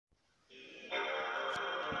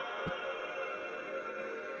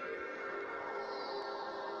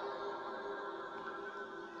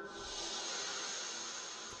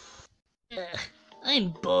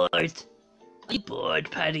I'm bored. Are you bored,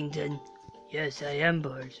 Paddington? Yes, I am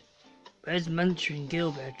bored. Where's Muncher and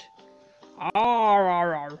Gilbert?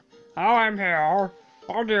 Oh, I'm here.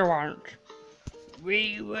 What do you want?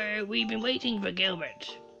 We've been waiting for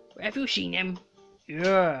Gilbert. Have you seen him?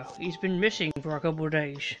 Yeah, he's been missing for a couple of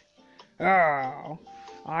days. Oh,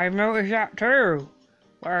 I've noticed that too.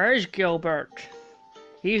 Where is Gilbert?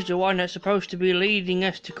 He's the one that's supposed to be leading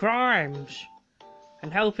us to crimes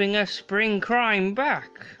and helping us bring crime back,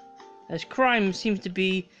 as crime seems to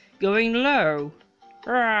be going low.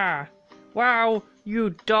 Wow, you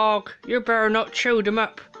dog, you better not chew him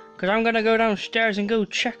up, 'cause I'm gonna go downstairs and go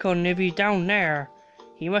check on if he's down there.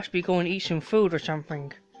 He must be going to eat some food or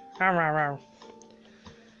something.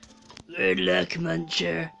 Good luck,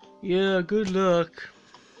 Muncher. Yeah, good luck.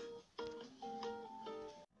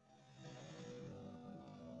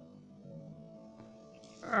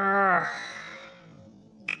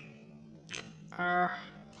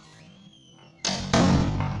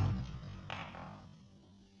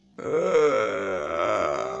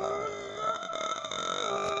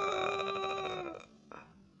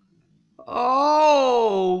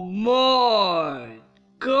 Oh my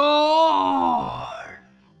God!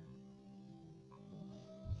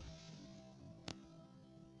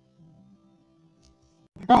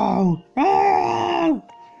 No! No!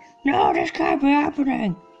 No, this can't be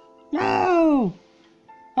happening! No!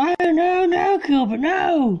 Oh, no, Gilbert,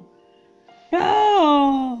 no!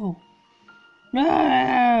 No!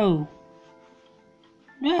 No!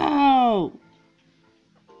 No!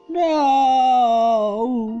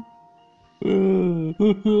 No!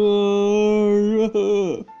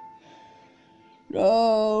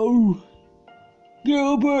 No!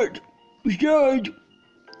 Gilbert is dead!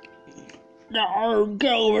 No,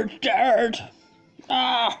 Gilbert's dead!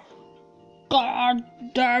 Ah! God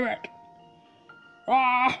damn it!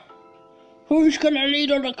 Ah! Who's gonna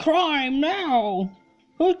lead on the crime now?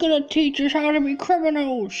 Who's gonna teach us how to be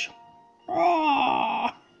criminals?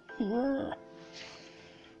 Ah!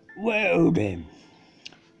 Well then,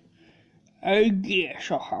 I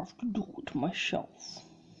guess I'll have to do it myself.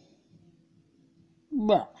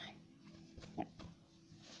 Bye.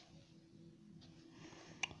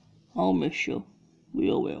 I'll miss you.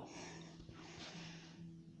 We all will.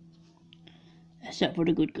 Except for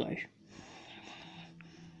the good guys.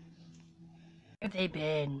 Where have they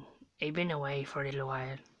been? They've been away for a little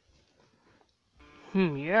while.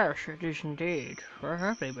 Yes, it is indeed. Where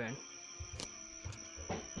have they been?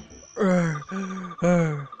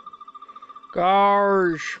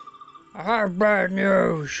 Guys, I have bad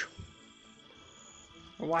news.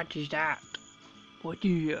 What is that? What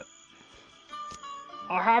is it?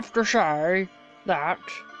 I have to say that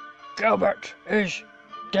Gilbert is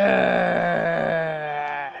dead.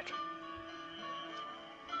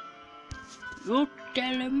 You're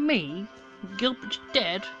telling me Gilbert's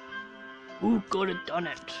dead? Who could have done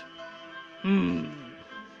it?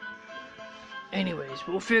 Anyways,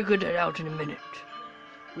 we'll figure that out in a minute.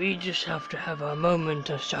 We just have to have a moment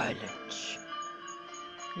of silence.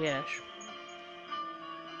 Yes.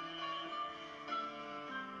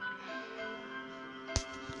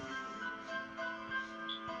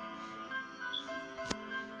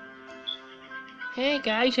 Hey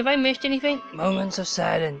guys, have I missed anything? Moments of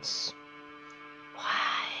silence.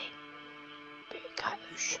 Why?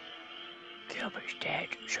 Because Gilbert's dead,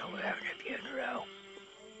 so we're having a funeral.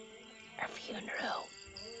 A funeral?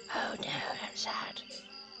 Oh no, that's sad.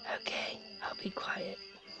 Okay, I'll be quiet.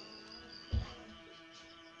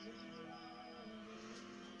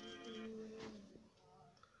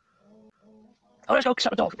 Oh, let's go,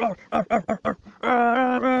 stop the dog.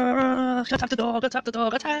 Stop the dog, stop the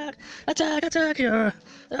dog, attack, yeah.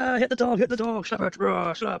 Hit the dog, slap it,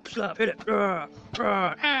 slap, hit it, snap,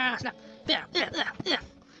 yeah,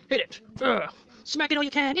 hit it, smack it all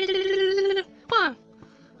you can.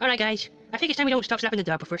 Alright guys, I think it's time we don't stop slapping the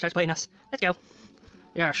dog before it starts biting us. Let's go.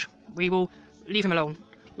 Yes, we will leave him alone.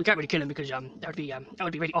 We can't really kill him because that would be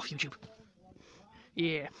really off YouTube.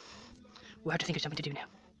 Yeah, we'll have to think of something to do now.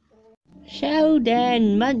 So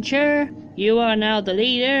then, Muncher, you are now the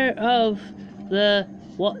leader of the,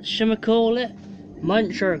 whatchamacallit?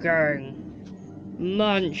 Muncher gang.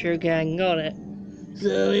 Muncher gang, got it.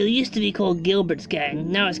 So it used to be called Gilbert's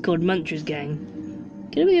gang, now it's called Muncher's gang.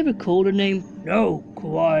 Can we ever call a name? No,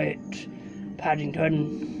 quiet,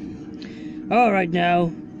 Paddington. Alright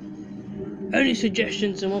now, any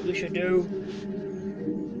suggestions on what we should do?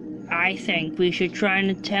 I think we should try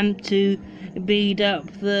and attempt to beat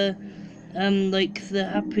up the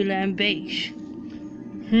Happy Land base.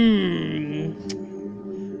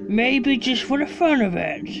 Maybe just for the fun of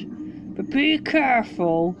it. But be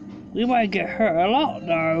careful We might get hurt a lot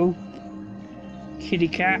though. Kitty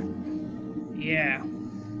cat. Yeah.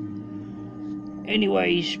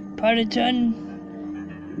 Anyways, Paddington,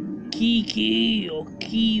 Kiki or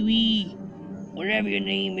Kiwi, whatever your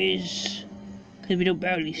name is, because we don't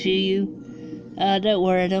barely see you. Don't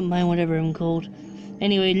worry, I don't mind whatever I'm called.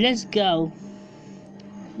 Anyway, let's go.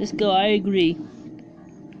 Let's go, I agree.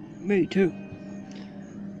 Me too.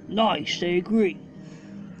 Nice, I agree.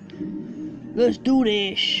 Let's do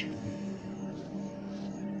this.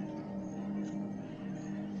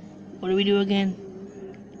 What do we do again?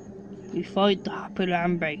 We fight the Happy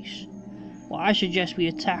Land base. Well, I suggest we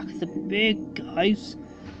attack the big guys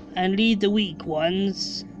and leave the weak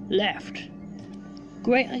ones left.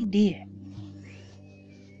 Great idea.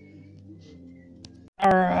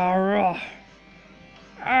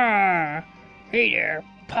 Hey there,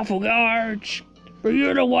 Puffle Guards. Were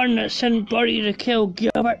you the one that sent Buddy to kill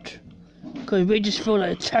Gilbert? Cause we just feel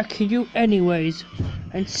like attacking you anyways,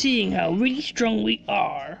 and seeing how really strong we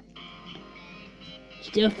are.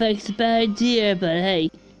 Still think it's a bad idea, but hey,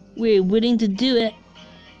 we're willing to do it.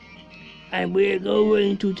 And we're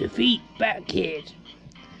going to defeat Batkid.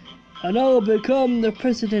 And I'll become the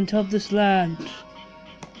president of this land.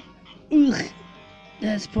 Ugh.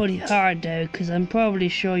 That's pretty hard though, because I'm probably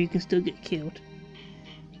sure you can still get killed.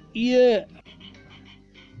 Yeah.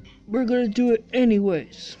 We're gonna do it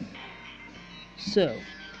anyways. So,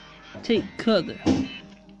 take cover.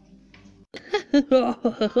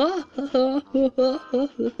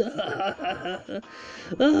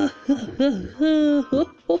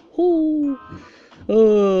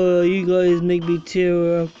 Oh, you guys make me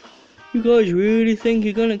tear up. You guys really think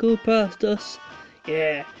you're gonna go past us?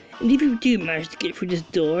 Yeah, and if you do manage to get through this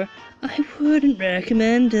door, I wouldn't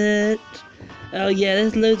recommend it. Oh yeah,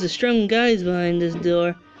 there's loads of strong guys behind this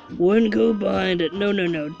door. Wouldn't go behind it. No,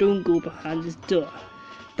 don't go behind this door.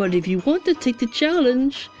 But if you want to take the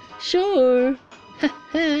challenge, sure.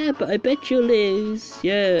 Haha, but I bet you'll lose.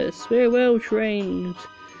 Yes, we're well trained.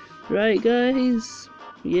 Right, guys?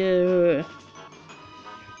 Yeah.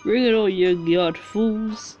 Bring it all, you god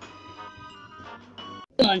fools.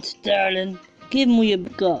 Come on, Sterling. Give me what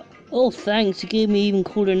you've got. Oh, thanks, you gave me even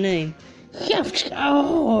cooler name.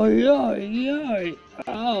 Oh, yeah.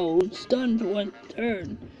 Oh, stunned for one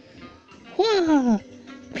turn. Wah!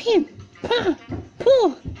 Pim! Pa!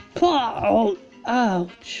 Pooh! Pa! Oh,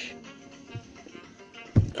 ouch.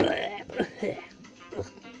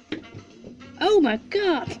 Oh my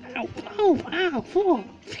god! Ow! Ow!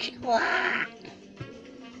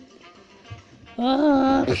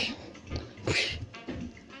 Oh!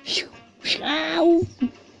 Ow!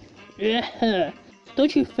 Yeah.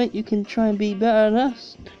 Don't you think you can try and be better than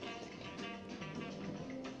us?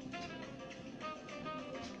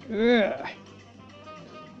 Yeah.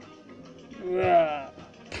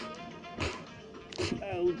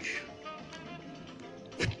 Ouch.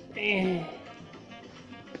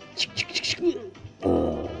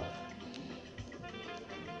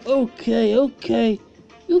 Okay.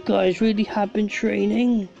 You guys really have been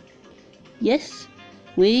training. Yes,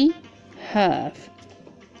 we have.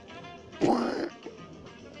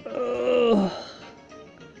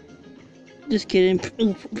 Just kidding.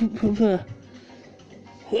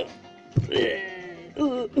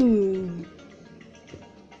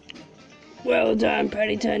 Well done,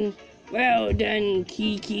 Paddington. Well done,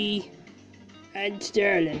 Kiki and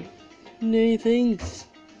Sterling. No thanks.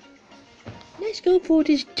 Let's go for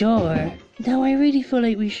this door. Now I really feel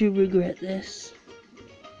like we should regret this.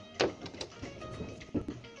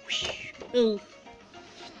 Oh.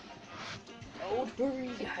 Don't worry,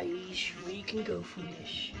 guys. We can go for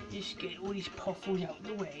this. Just get all these puffles out of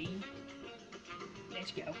the way.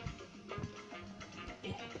 Let's go.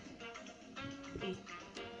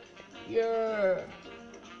 Yeah.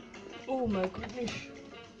 Oh my goodness.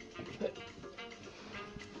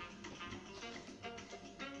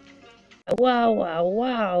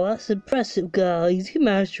 Wow, that's impressive, guys. You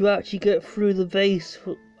managed to actually get through the vase.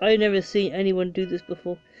 I've never seen anyone do this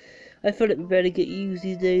before. I feel like we better get used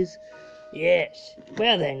these days. Yes.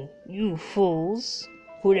 Well then, you fools,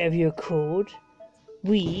 whatever you're called,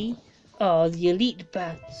 we are the elite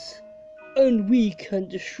bats, and we can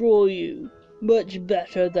destroy you much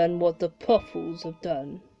better than what the Puffles have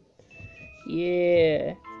done.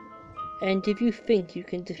 Yeah. And if you think you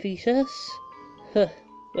can defeat us,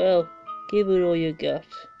 well, give it all you got.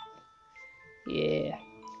 Yeah,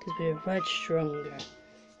 because we're much stronger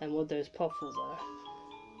than what those Puffles are.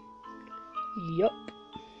 Yup.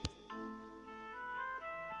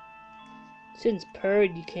 Since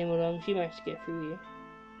Purdy came along, she managed to get through you.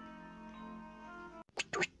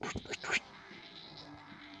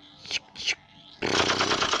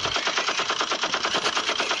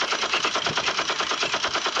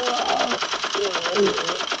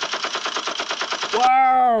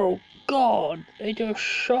 Wow! God, they just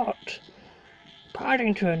shot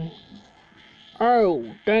Paddington. Oh,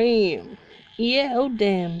 damn. Yeah, oh,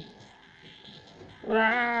 damn.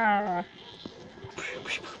 Ah.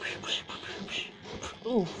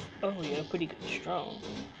 Oof. Oh, yeah, pretty good. Strong.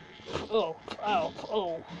 Oh, ow,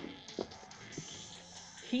 oh.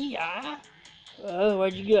 Yeah. Oh,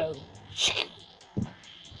 where'd you go?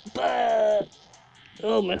 Bah!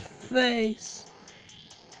 Oh, my face.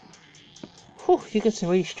 Whew, you got some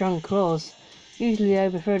really strong claws. Usually I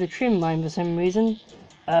prefer to trim mine for some reason.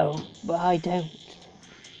 Oh, but I don't.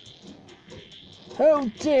 How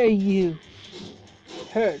dare you!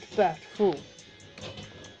 Hurt, fat fool.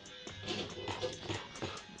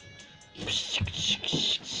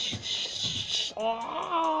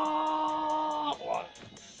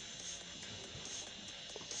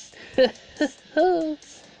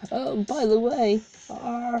 Oh, by the way,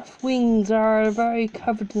 our wings are very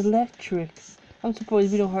covered in electric. I'm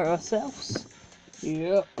surprised we don't hurt ourselves.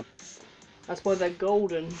 Yep. That's why they're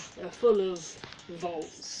golden. They're full of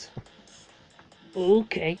volts.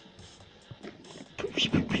 Okay.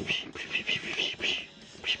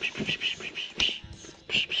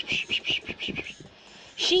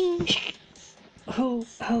 Shing. Oh,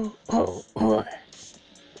 oh, oh, oh.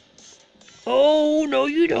 Oh, no,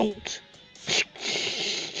 you don't.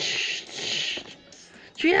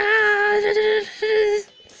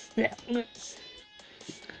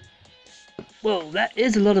 Whoa, that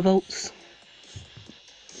is a lot of volts.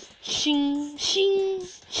 Shing, shing,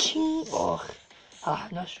 shing. Oh,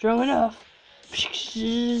 not strong enough.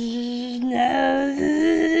 No,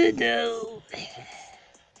 no.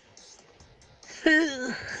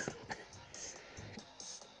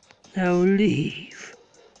 Now leave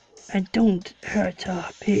and don't hurt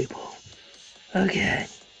our people again.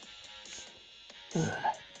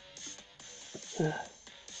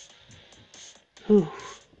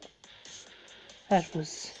 That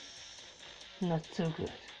was not so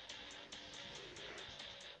good.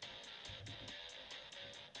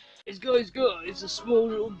 Guys, a small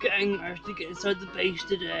little gang managed to get inside the base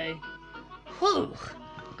today. Whew,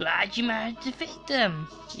 glad you managed to defeat them.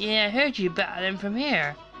 Yeah, I heard you battle them from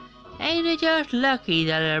here. Ain't it just lucky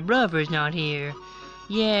that our brother's not here?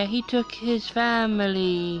 Yeah, he took his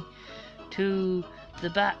family to the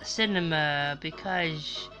Bat Cinema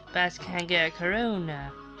because bats can't get a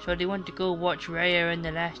corona. So they want to go watch Raya and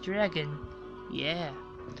the Last Dragon. Yeah.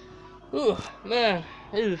 Ooh, man.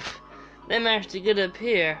 Oof. They managed to get up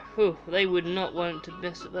here. Ooh, they would not want to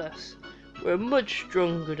mess with us. We're much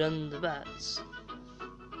stronger than the bats.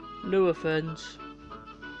 No offense.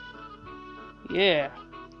 Yeah.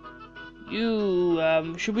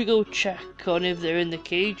 Should we go check on if they're in the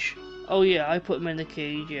cage? Oh yeah, I put them in the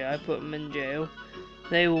cage. Yeah, I put them in jail.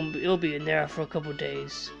 They'll be in there for a couple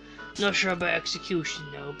days. Not sure about execution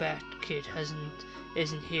though. Bat Kid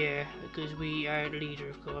isn't here because we aren't leader,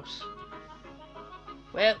 of course.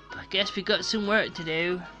 Well, I guess we got some work to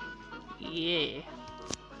do. Yeah.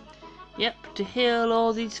 Yep, to heal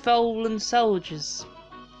all these fallen soldiers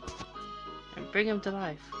and bring them to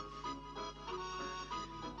life.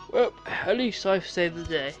 Well, at least I've saved the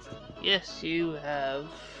day. Yes, you have.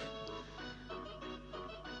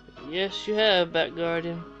 Yes, you have, Bat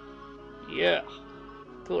Guardian. Yeah.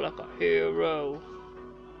 Feel like a hero.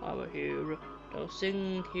 I'm a hero. Don't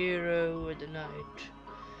sing hero in the night.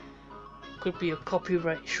 Could be a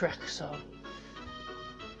copyright Shrek song.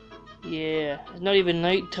 Yeah, it's not even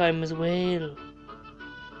night time as well.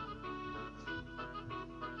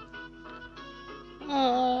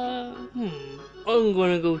 I'm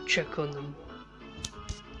gonna go check on them.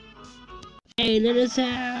 Hey, let us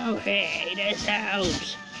out! Hey, let us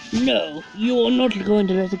out! No, you are not going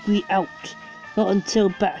to let me out. Not until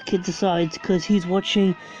Bat Kid decides, because he's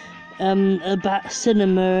watching a Bat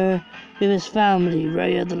Cinema with his family,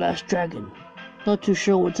 Raya the Last Dragon. Not too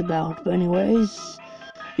sure what it's about, but anyways,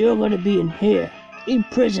 you're gonna be in here, in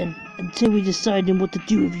prison, until we decide on what to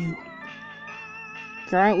do with you.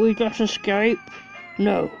 Can't we just escape?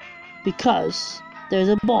 No, because there's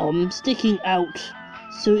a bomb sticking out,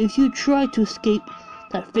 so if you try to escape,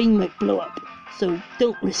 that thing might blow up, so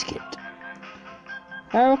don't risk it.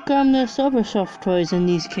 How come there's other soft toys in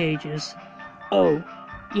these cages? Oh,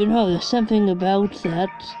 you know, there's something about that.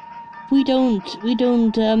 We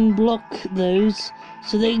don't block those,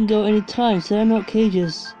 so they can go any time, so they're not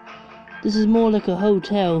cages. This is more like a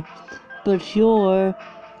hotel, but your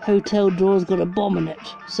hotel door's got a bomb in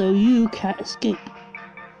it, so you can't escape.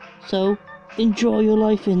 So, enjoy your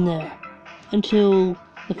life in there, until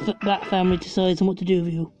the Bat family decides on what to do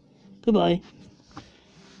with you. Goodbye.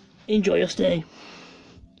 Enjoy your stay.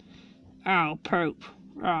 Oh, poop.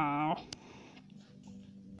 Oh.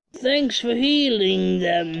 Thanks for healing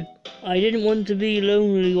them. I didn't want to be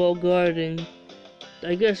lonely while guarding.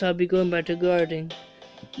 I guess I'll be going back to guarding.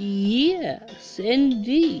 Yes,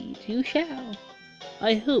 indeed, you shall.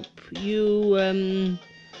 I hope you,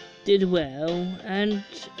 did well, and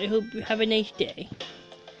I hope you have a nice day.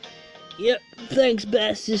 Yep, thanks,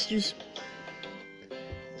 Bat Sisters.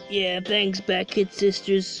 Yeah, thanks, Bat Kid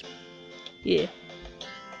Sisters. Yeah.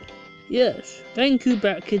 Yes, thank you,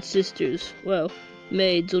 Bat Kid Sisters. Well,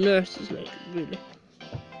 maids or nurses, like, really.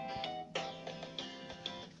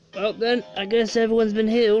 Well then, I guess everyone's been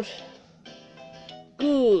healed.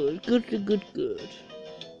 Good.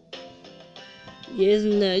 Yeah,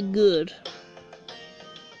 isn't that good?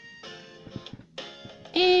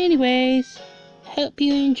 Anyways, hope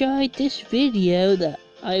you enjoyed this video that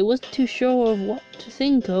I wasn't too sure of what to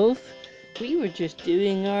think of. We were just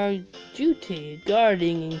doing our duty,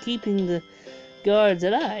 guarding and keeping the guards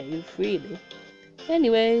alive, really.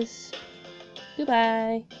 Anyways,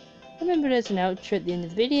 goodbye. Remember there's an outro at the end of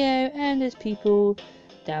the video, and there's people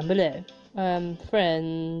down below.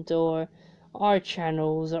 Friends, or our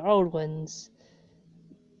channels, or old ones.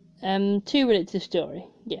 To relate to the story,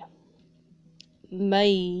 yeah.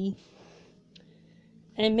 Bye.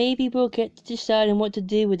 And maybe we'll get to deciding what to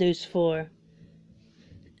do with those 4.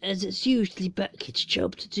 As it's usually Batkid's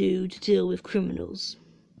job to deal with criminals.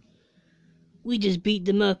 We just beat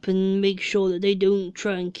them up and make sure that they don't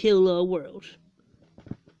try and kill our world.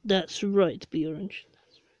 That's right, Be Orange.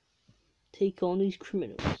 That's right. Take on these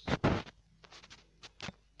criminals.